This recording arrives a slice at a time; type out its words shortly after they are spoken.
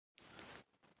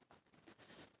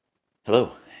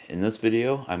Hello, in this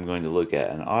video I'm going to look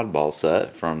at an oddball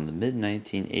set from the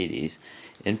mid-1980s,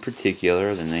 in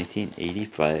particular the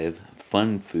 1985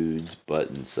 Fun Foods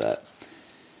button set.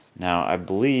 Now I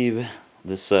believe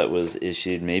this set was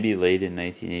issued maybe late in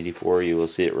 1984. You will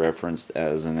see it referenced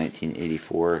as a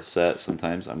 1984 set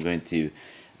sometimes. I'm going to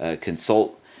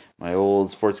consult my old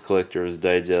Sports Collector's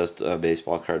Digest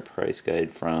baseball card price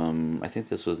guide from, I think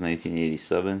this was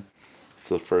 1987. It's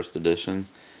the first edition.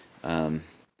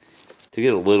 To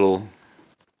get a little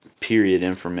period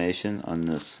information on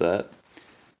this set,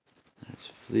 there's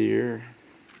Fleer,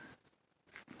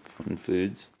 Fun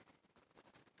Foods.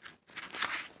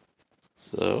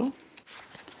 So,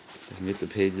 I can get the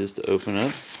pages to open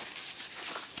up.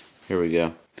 Here we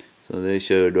go. So they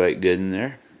show Dwight Gooden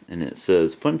there, and it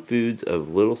says Fun Foods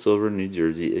of Little Silver, New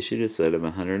Jersey issued a set of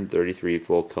 133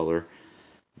 full color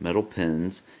metal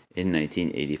pins in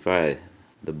 1985.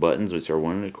 The buttons, which are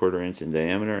 1¼ inch in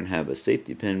diameter and have a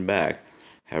safety pin back,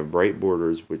 have bright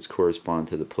borders which correspond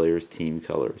to the player's team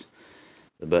colors.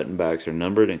 The button backs are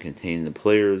numbered and contain the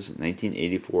player's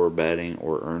 1984 batting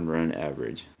or earned run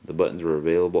average. The buttons were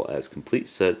available as complete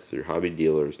sets through hobby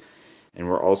dealers and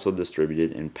were also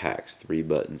distributed in packs, 3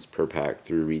 buttons per pack,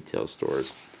 through retail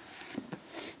stores.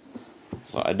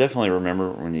 So I definitely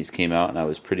remember when these came out and I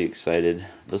was pretty excited.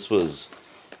 This was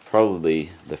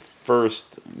probably the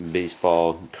first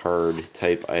baseball card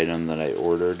type item that I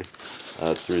ordered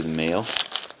through the mail.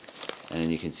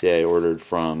 And you can see I ordered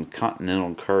from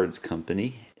Continental Cards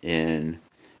Company in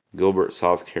Gilbert,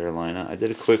 South Carolina. I did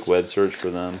a quick web search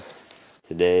for them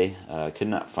today. Could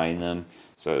not find them.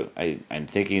 So I'm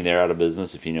thinking they're out of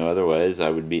business. If you know otherwise,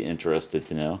 I would be interested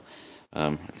to know.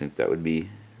 I think that would be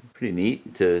pretty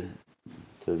neat to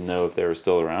know if they were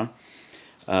still around.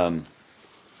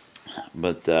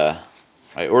 But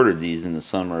I ordered these in the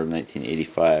summer of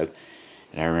 1985,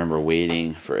 and I remember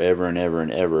waiting forever and ever and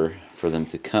ever for them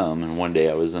to come. And one day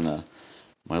I was in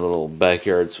my little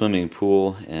backyard swimming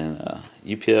pool, and a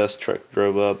UPS truck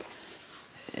drove up,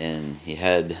 and he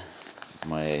had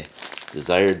my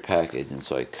desired package, and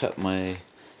so I cut my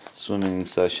swimming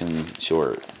session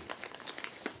short.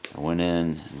 I went in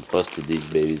and busted these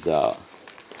babies out.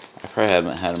 I probably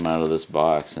haven't had them out of this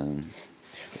box in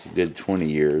a good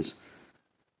 20 years.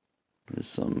 There's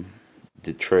some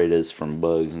detritus from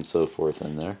bugs and so forth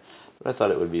in there. But I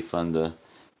thought it would be fun to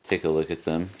take a look at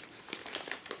them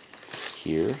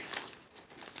here.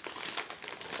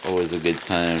 Always a good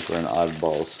time for an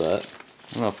oddball set.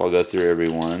 I don't know if I'll go through every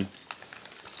one,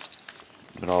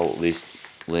 but I'll at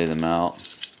least lay them out.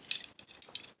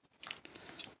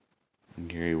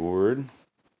 Gary Ward.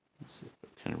 Let's see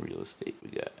what kind of real estate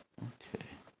we got. Okay.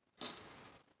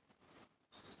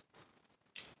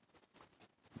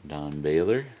 Don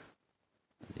Baylor,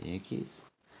 the Yankees.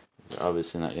 These are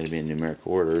obviously not going to be in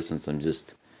numerical order since I'm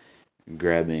just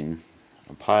grabbing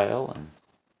a pile and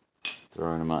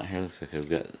throwing them out here. Looks like I've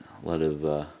got a lot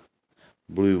of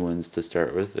blue ones to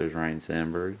start with. There's Ryan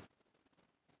Sandberg,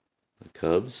 the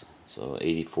Cubs. So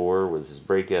 84 was his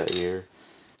breakout year.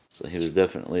 So he was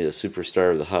definitely a superstar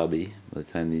of the hobby by the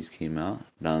time these came out.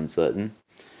 Don Sutton.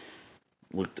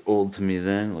 Looked old to me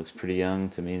then, looks pretty young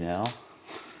to me now.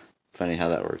 Funny how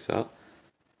that works out.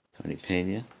 Tony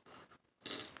Pena.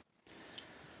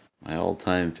 My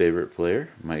all-time favorite player,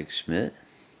 Mike Schmidt.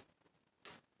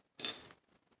 It's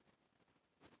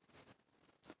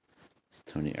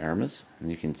Tony Armas. And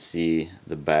you can see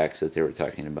the backs that they were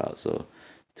talking about. So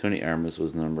Tony Armas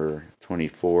was number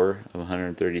 24 of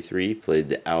 133. Played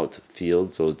the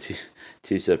outfield, so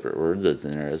two separate words. That's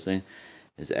interesting.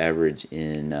 His average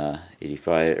in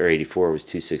 85 or 84 was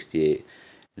 268.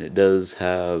 And it does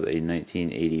have a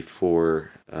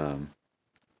 1984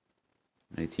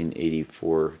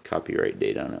 copyright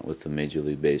date on it with the Major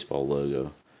League Baseball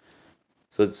logo.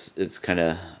 So it's kind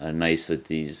of nice that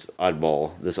this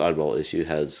oddball issue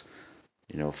has,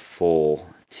 full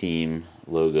team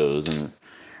logos and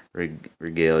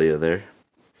regalia there.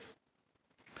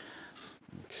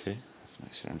 Okay, let's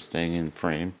make sure I'm staying in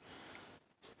frame.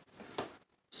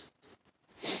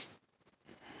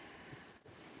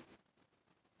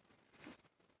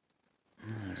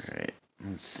 Alright,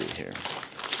 let's see here.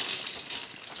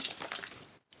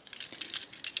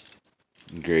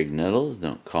 Greg Nettles,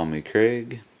 Don't Call Me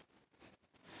Craig.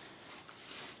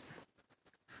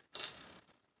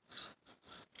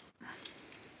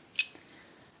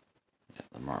 Got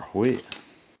Lamar Hoyt.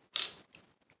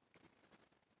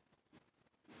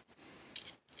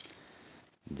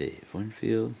 Dave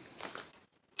Winfield.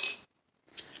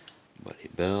 Buddy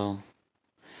Bell.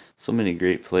 So many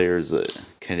great players that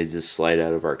kind of just slide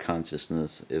out of our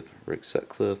consciousness. If Rick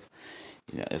Sutcliffe,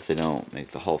 You know, if they don't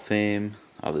make the Hall of Fame,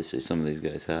 obviously some of these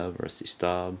guys have. Rusty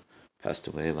Staub passed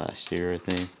away last year, I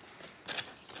think.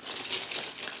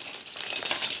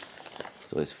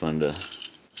 It's always fun to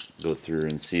go through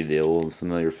and see the old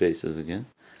familiar faces again.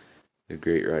 The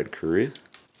Great Rod Carew,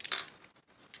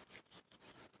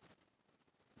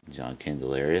 John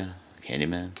Candelaria,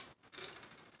 Candyman,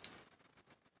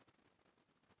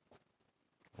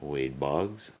 Wade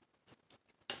Boggs,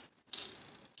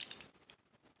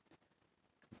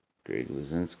 Greg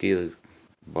Luzinski.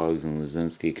 Boggs and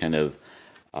Luzinski kind of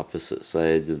opposite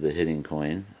sides of the hitting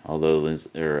coin. Although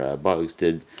Boggs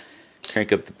did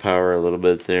crank up the power a little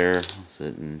bit there. Was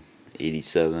it in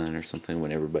 87 or something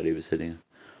when everybody was hitting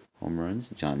home runs?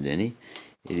 John Denny,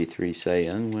 83 Cy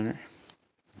Young winner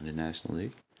in the National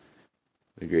League.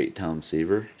 The great Tom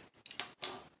Seaver.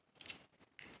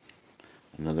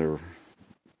 Another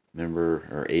member,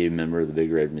 or a member of the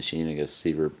Big Red Machine. I guess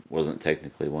Seaver wasn't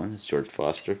technically one. It's George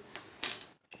Foster.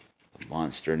 A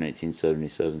monster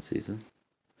 1977 season.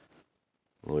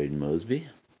 Lloyd Mosby.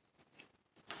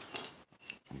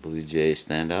 Blue Jay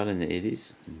standout in the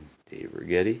 80s. Dave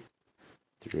Righetti.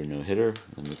 Threw a no-hitter,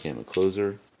 then became a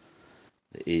closer.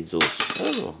 The ageless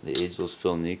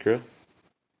Phil Niekro.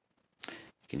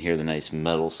 You can hear the nice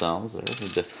metal sounds there. They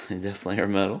definitely are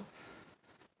metal.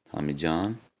 Tommy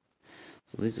John.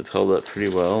 So these have held up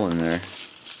pretty well in their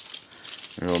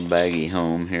little baggy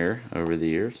home here over the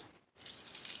years.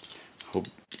 Hope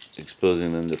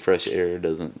exposing them to fresh air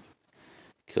doesn't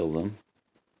kill them.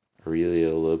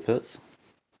 Aurelio Lopez.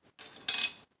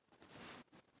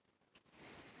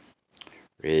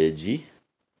 Reggie.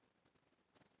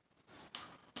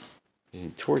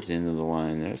 Getting towards the end of the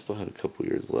line there. Still had a couple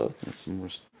years left. And some more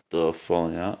stuff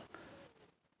falling out.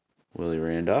 Willie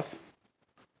Randolph.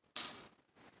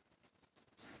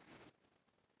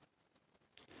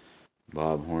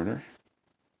 Bob Horner.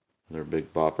 Another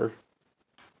big bopper.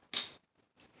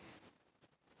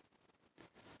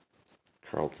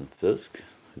 Carlton Fisk,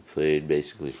 who played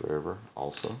basically forever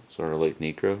also. Sort of like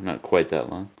Niekro. Not quite that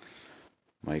long.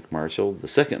 Mike Marshall, the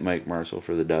second Mike Marshall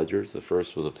for the Dodgers. The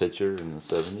first was a pitcher in the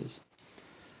 70s.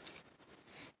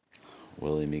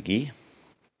 Willie McGee,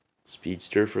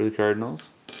 speedster for the Cardinals.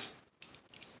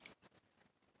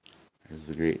 There's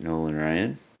the great Nolan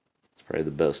Ryan. It's probably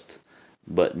the best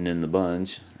button in the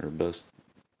bunch, or best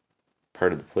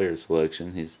part of the player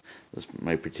selection. This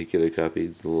my particular copy.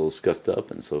 He's a little scuffed up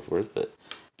and so forth, but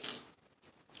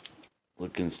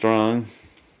looking strong.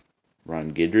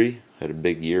 Ron Guidry had a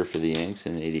big year for the Yanks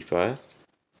in '85.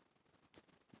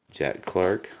 Jack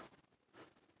Clark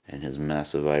and his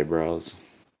massive eyebrows.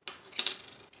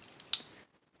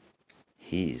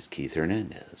 He's Keith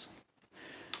Hernandez.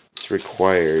 It's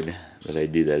required that I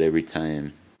do that every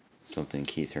time something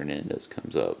Keith Hernandez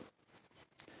comes up.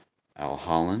 Al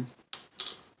Holland.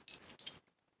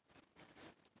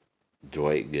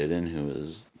 Dwight Gooden, who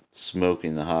was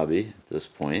smoking the hobby at this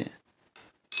point.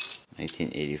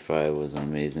 1985 was an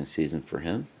amazing season for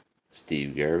him.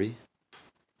 Steve Garvey.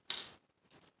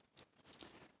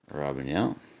 Robin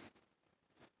Yount,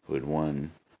 who had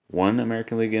won one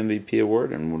American League MVP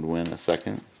award and would win a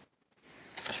second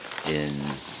in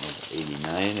 89,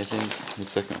 I think the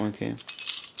second one came.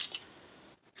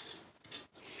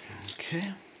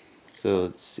 Okay, so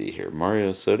let's see here.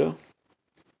 Mario Soto,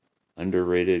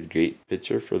 underrated great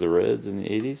pitcher for the Reds in the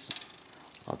 80s.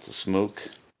 Lots of smoke.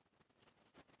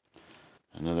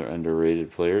 Another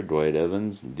underrated player, Dwight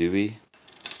Evans, Dewey.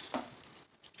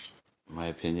 In my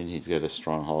opinion, he's got a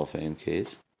strong Hall of Fame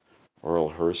case.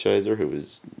 Orel Hershiser, who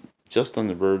was just on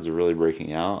the verge of really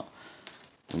breaking out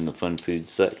when the Fun Food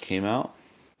set came out.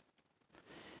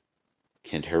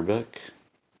 Kent Herbeck,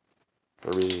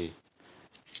 Herbie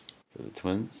for the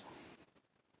Twins.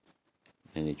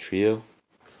 Manny Trio.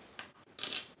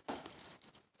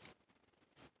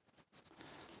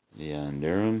 Leon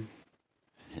Durham.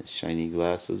 His shiny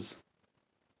glasses.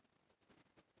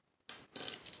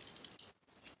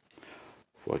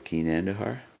 Joaquin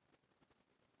Andujar.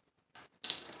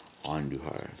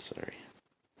 Sorry.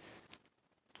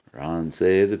 Ron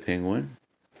Cey, the Penguin,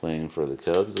 playing for the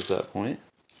Cubs at that point.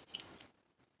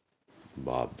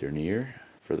 Bob Dernier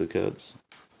for the Cubs.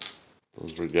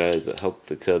 Those were guys that helped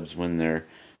the Cubs win their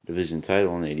division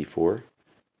title in '84.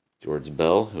 George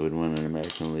Bell, who would win an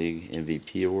American League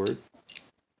MVP award.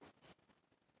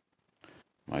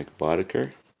 Mike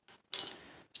Boddicker.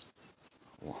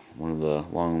 One of the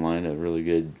long line of really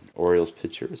good Orioles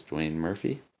pitchers, Dwayne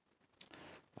Murphy.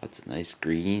 Lots of nice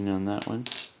green on that one.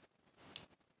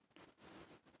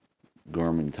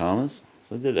 Gorman Thomas.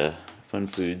 So they did a Fun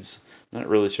Foods. Not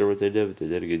really sure what they did, but they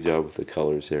did a good job with the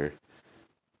colors here.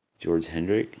 George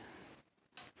Hendrick.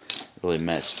 Really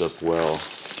matched up well,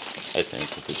 I think,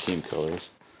 with the team colors.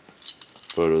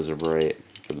 Photos are bright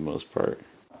for the most part.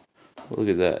 Look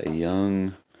at that, a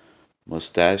young,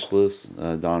 mustacheless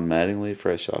Don Mattingly,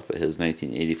 fresh off of his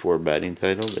 1984 batting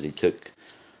title that he took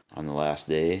on the last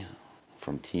day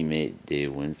from teammate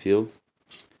Dave Winfield.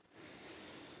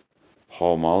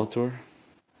 Paul Molitor,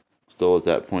 still at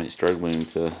that point struggling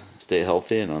to stay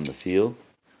healthy and on the field.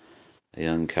 A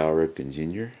young Cal Ripken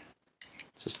Jr.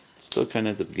 Just still kind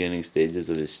of at the beginning stages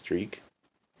of his streak.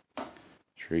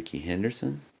 Ricky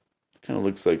Henderson. Kind of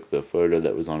looks like the photo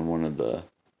that was on one of the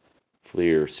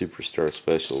Fleer Superstar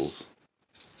specials.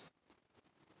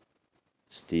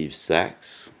 Steve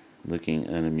Sachs, looking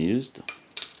unamused.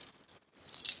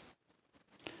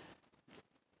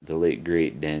 The late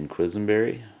great Dan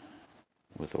Quisenberry,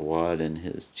 with a wad in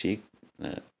his cheek.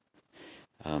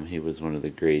 He was one of the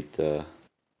great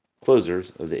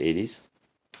closers of the 80s.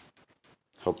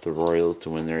 Helped the Royals to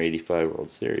win their 85 World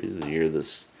Series, the year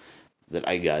that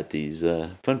I got these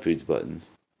Fun Foods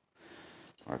buttons.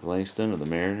 Mark Langston of the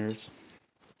Mariners.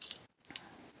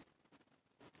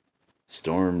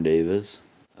 Storm Davis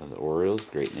of the Orioles,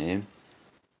 great name.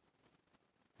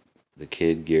 The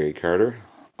kid Gary Carter,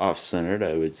 off-centered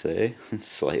I would say,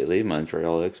 slightly,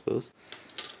 Montreal Expos.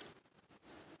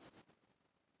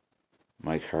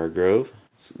 Mike Hargrove,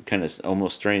 it's kind of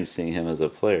almost strange seeing him as a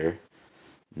player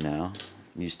now.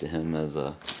 I'm used to him as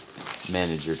a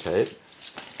manager type.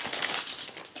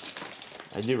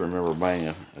 I do remember buying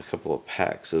a couple of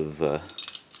packs of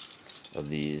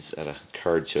these at a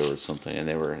card show or something, and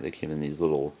they came in these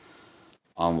little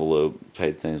envelope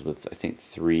type things with I think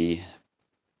 3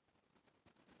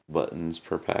 buttons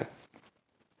per pack.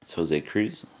 It's Jose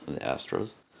Cruz of the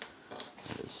Astros,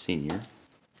 that is senior.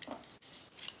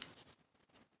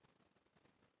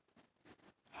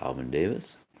 Alvin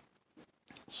Davis,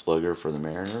 slugger for the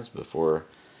Mariners before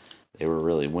they were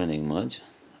really winning much.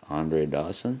 Andre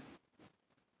Dawson,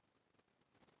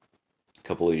 a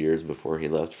couple of years before he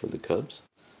left for the Cubs,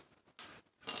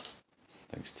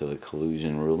 thanks to the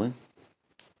collusion ruling.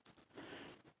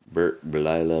 Bert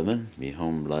Blyleven,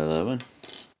 Behome Blyleven,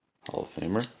 Hall of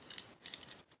Famer.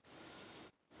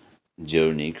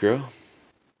 Joe Niekro,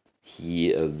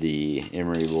 he of the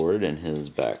Emery board in his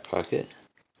back pocket.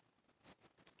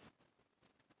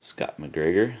 Scott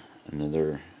McGregor,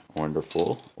 another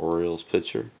wonderful Orioles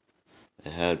pitcher.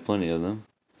 They had plenty of them.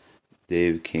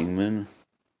 Dave Kingman,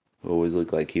 who always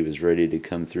looked like he was ready to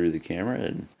come through the camera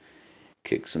and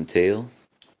kick some tail.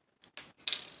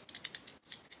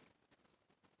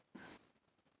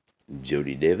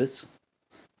 Jody Davis,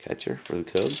 catcher for the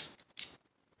Cubs.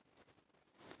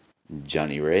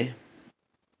 Johnny Ray,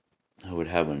 who would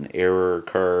have an error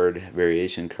card,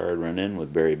 variation card run in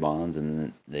with Barry Bonds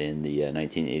in the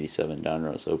 1987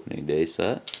 Donruss opening day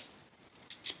set.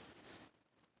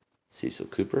 Cecil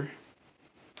Cooper.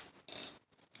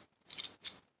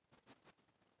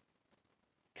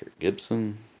 Kirk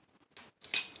Gibson,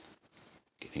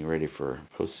 getting ready for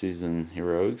postseason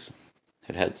heroics.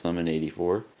 Had some in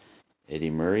 '84. Eddie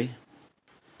Murray,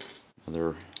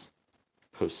 another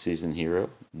postseason hero.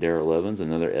 Darrell Evans,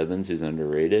 another Evans who's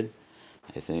underrated.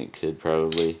 I think could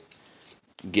probably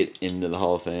get into the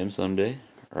Hall of Fame someday.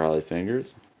 Raleigh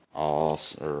Fingers, all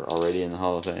are already in the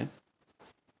Hall of Fame.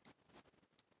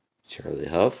 Charlie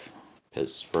Huff,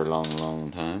 pitched for a long,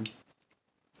 long time.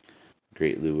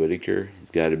 Great Lou Whitaker,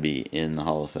 he's got to be in the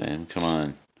Hall of Fame. Come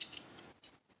on.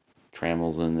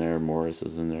 Trammell's in there, Morris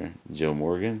is in there. Joe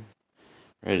Morgan,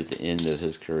 right at the end of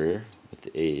his career with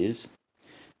the A's.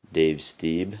 Dave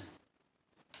Stieb,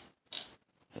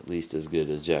 at least as good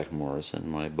as Jack Morris in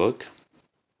my book.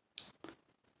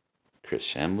 Chris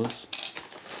Chambliss,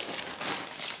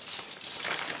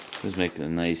 who's making a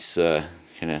nice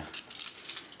kind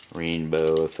of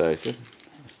rainbow effect.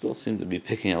 I still seem to be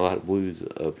picking a lot of blues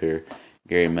up here.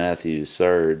 Gary Matthews,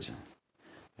 Sarge.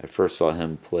 I first saw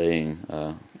him playing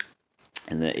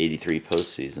in the '83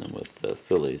 postseason with the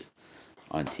Phillies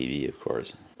on TV, of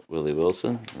course. Willie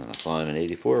Wilson, and I saw him in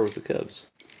 '84 with the Cubs.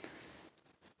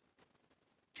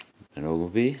 And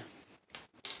Ogilvy,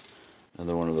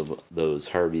 another one of those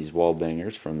Harvey's wall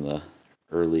bangers from the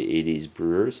early '80s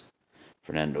Brewers.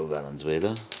 Fernando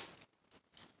Valenzuela.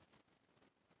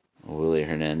 Willie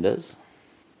Hernandez,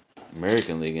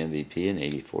 American League MVP in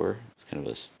 '84. It's kind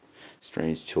of a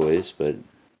strange choice, but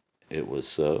it was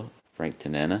so. Frank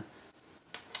Tanana.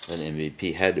 That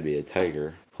MVP had to be a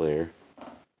Tiger player.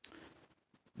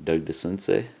 Doug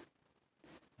DeCinces,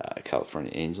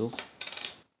 California Angels.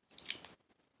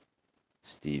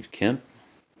 Steve Kemp,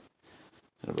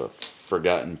 kind of a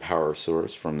forgotten power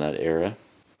source from that era.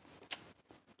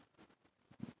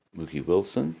 Mookie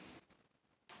Wilson.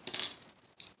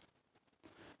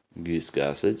 Goose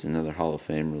Gossage, another Hall of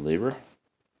Fame reliever.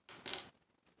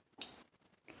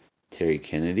 Terry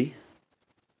Kennedy,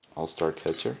 All-Star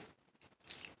catcher.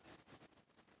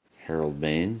 Harold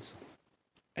Baines,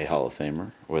 a Hall of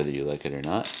Famer, whether you like it or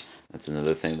not. That's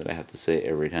another thing that I have to say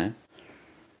every time.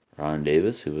 Ron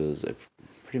Davis, who was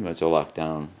pretty much a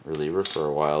lockdown reliever for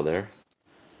a while there.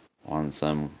 Juan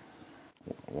Samuel,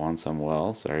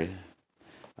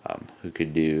 who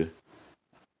could do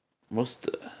most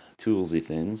toolsy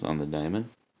things on the diamond.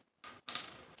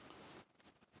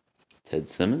 Ted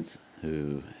Simmons,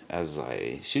 who, as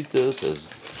I shoot this, has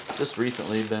just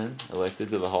recently been elected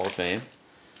to the Hall of Fame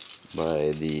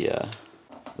by the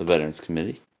Veterans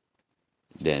Committee.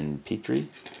 Dan Petrie,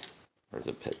 or is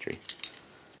it Petrie?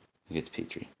 I think it's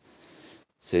Petrie.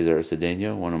 Cesar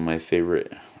Cedeno, one of my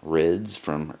favorite Reds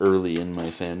from early in my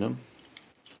fandom.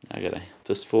 I got a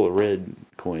fistful of red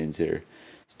coins here.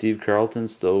 Steve Carlton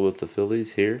still with the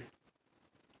Phillies here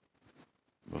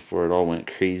before it all went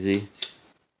crazy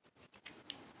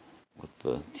with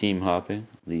the team hopping.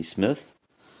 Lee Smith,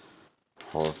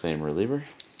 Hall of Fame reliever.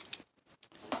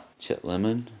 Chet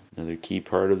Lemon, another key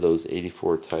part of those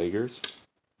 84 Tigers.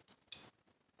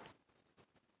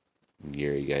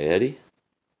 Gary Gaetti.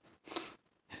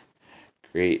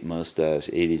 Great mustache,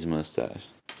 80s mustache.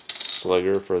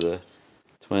 Slugger for the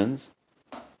Twins.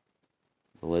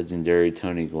 The legendary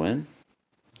Tony Gwynn.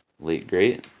 Late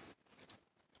great.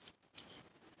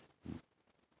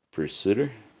 Bruce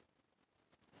Sutter.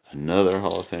 Another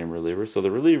Hall of Fame reliever. So the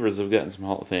relievers have gotten some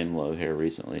Hall of Fame love here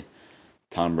recently.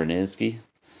 Tom Bernansky,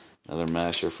 another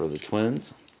masher for the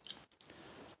Twins.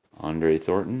 Andre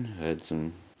Thornton, who had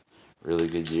some really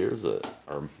good years that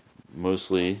are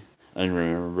mostly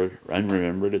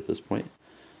unremembered at this point.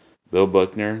 Bill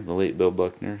Buckner, the late Bill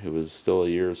Buckner, who was still a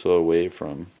year or so away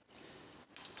from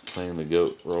playing the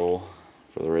GOAT role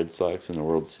for the Red Sox in the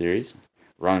World Series.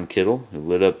 Ron Kittle, who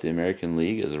lit up the American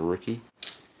League as a rookie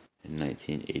in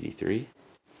 1983.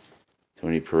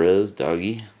 Tony Perez,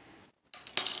 Doggy,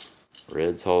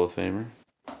 Reds Hall of Famer.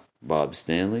 Bob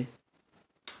Stanley.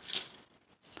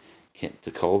 Kent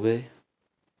DeCalve.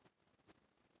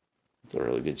 It's a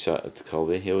really good shot at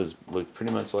DeCalve. He always looked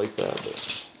pretty much like that, but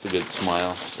it's a good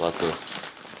smile. Lots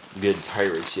of good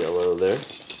Pirates yellow there.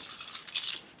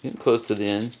 Getting close to the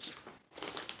end.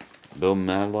 Bill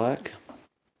Madlock,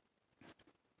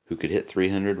 who could hit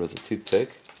 300 with a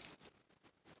toothpick.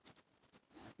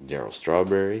 Darryl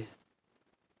Strawberry,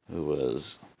 who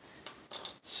was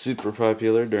super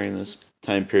popular during this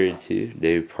time period too.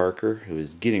 Dave Parker, who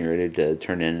was getting ready to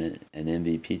turn in an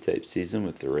MVP type season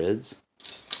with the Reds.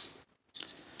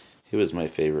 He was my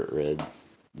favorite Red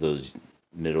those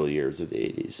middle years of the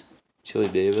 80s. Chili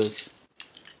Davis.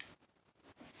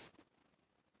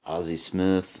 Ozzie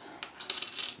Smith.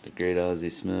 The great Ozzie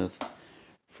Smith.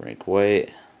 Frank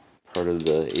White. Part of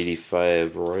the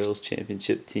 85 Royals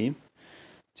championship team.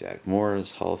 Jack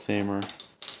Morris, Hall of Famer.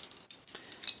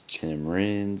 Tim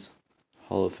Raines,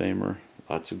 Hall of Famer.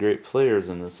 Lots of great players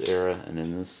in this era and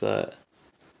in this set.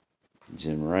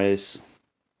 Jim Rice,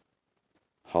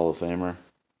 Hall of Famer.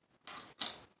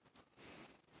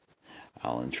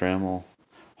 Alan Trammell,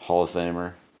 Hall of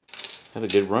Famer. Had a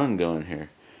good run going here.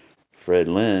 Fred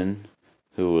Lynn,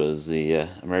 who was the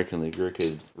American League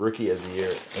Rookie of the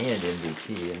Year and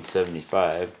MVP in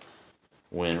 '75,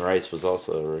 when Rice was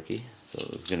also a rookie. So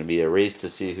it was going to be a race to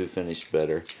see who finished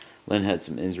better. Lynn had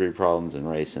some injury problems, and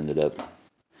Rice ended up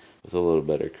with a little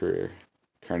better career.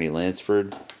 Carney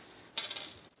Lansford,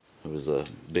 who was a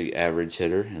big average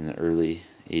hitter in the early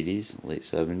 80s, late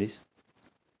 70s.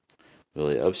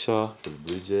 Billy Upshaw for the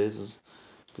Blue Jays.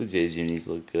 Blue Jays unis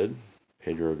look good.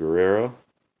 Pedro Guerrero.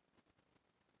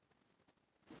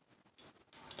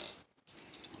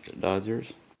 The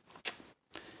Dodgers.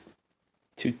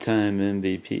 Two-time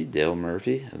MVP Dale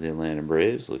Murphy of the Atlanta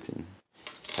Braves, looking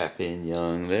happy and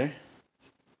young there.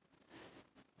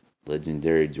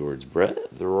 Legendary George Brett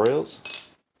of the Royals.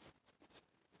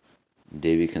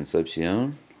 Davey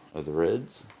Concepcion of the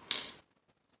Reds.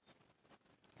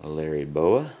 Larry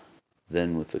Boa,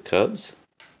 then with the Cubs.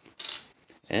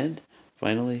 And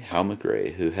finally, Hal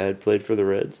McRae, who had played for the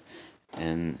Reds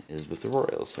and is with the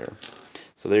Royals here.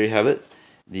 So there you have it.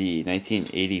 The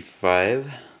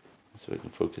 1985, so we can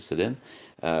focus it in,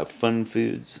 Fun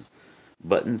Foods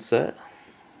button set.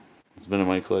 It's been in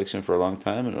my collection for a long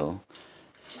time, and it'll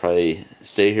probably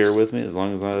stay here with me as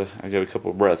long as I got a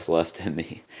couple breaths left in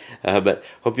me. But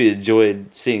hope you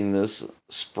enjoyed seeing this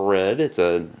spread. It's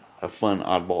a fun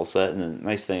oddball set, and the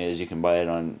nice thing is you can buy it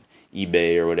on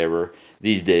eBay or whatever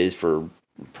these days for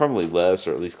probably less,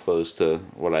 or at least close to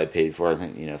what I paid for. I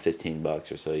think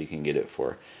 $15 or so you can get it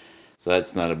for. So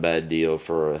that's not a bad deal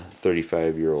for a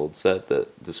 35-year-old set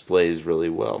that displays really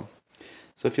well.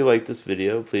 So if you like this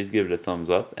video, please give it a thumbs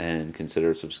up and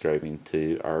consider subscribing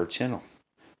to our channel.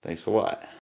 Thanks a lot.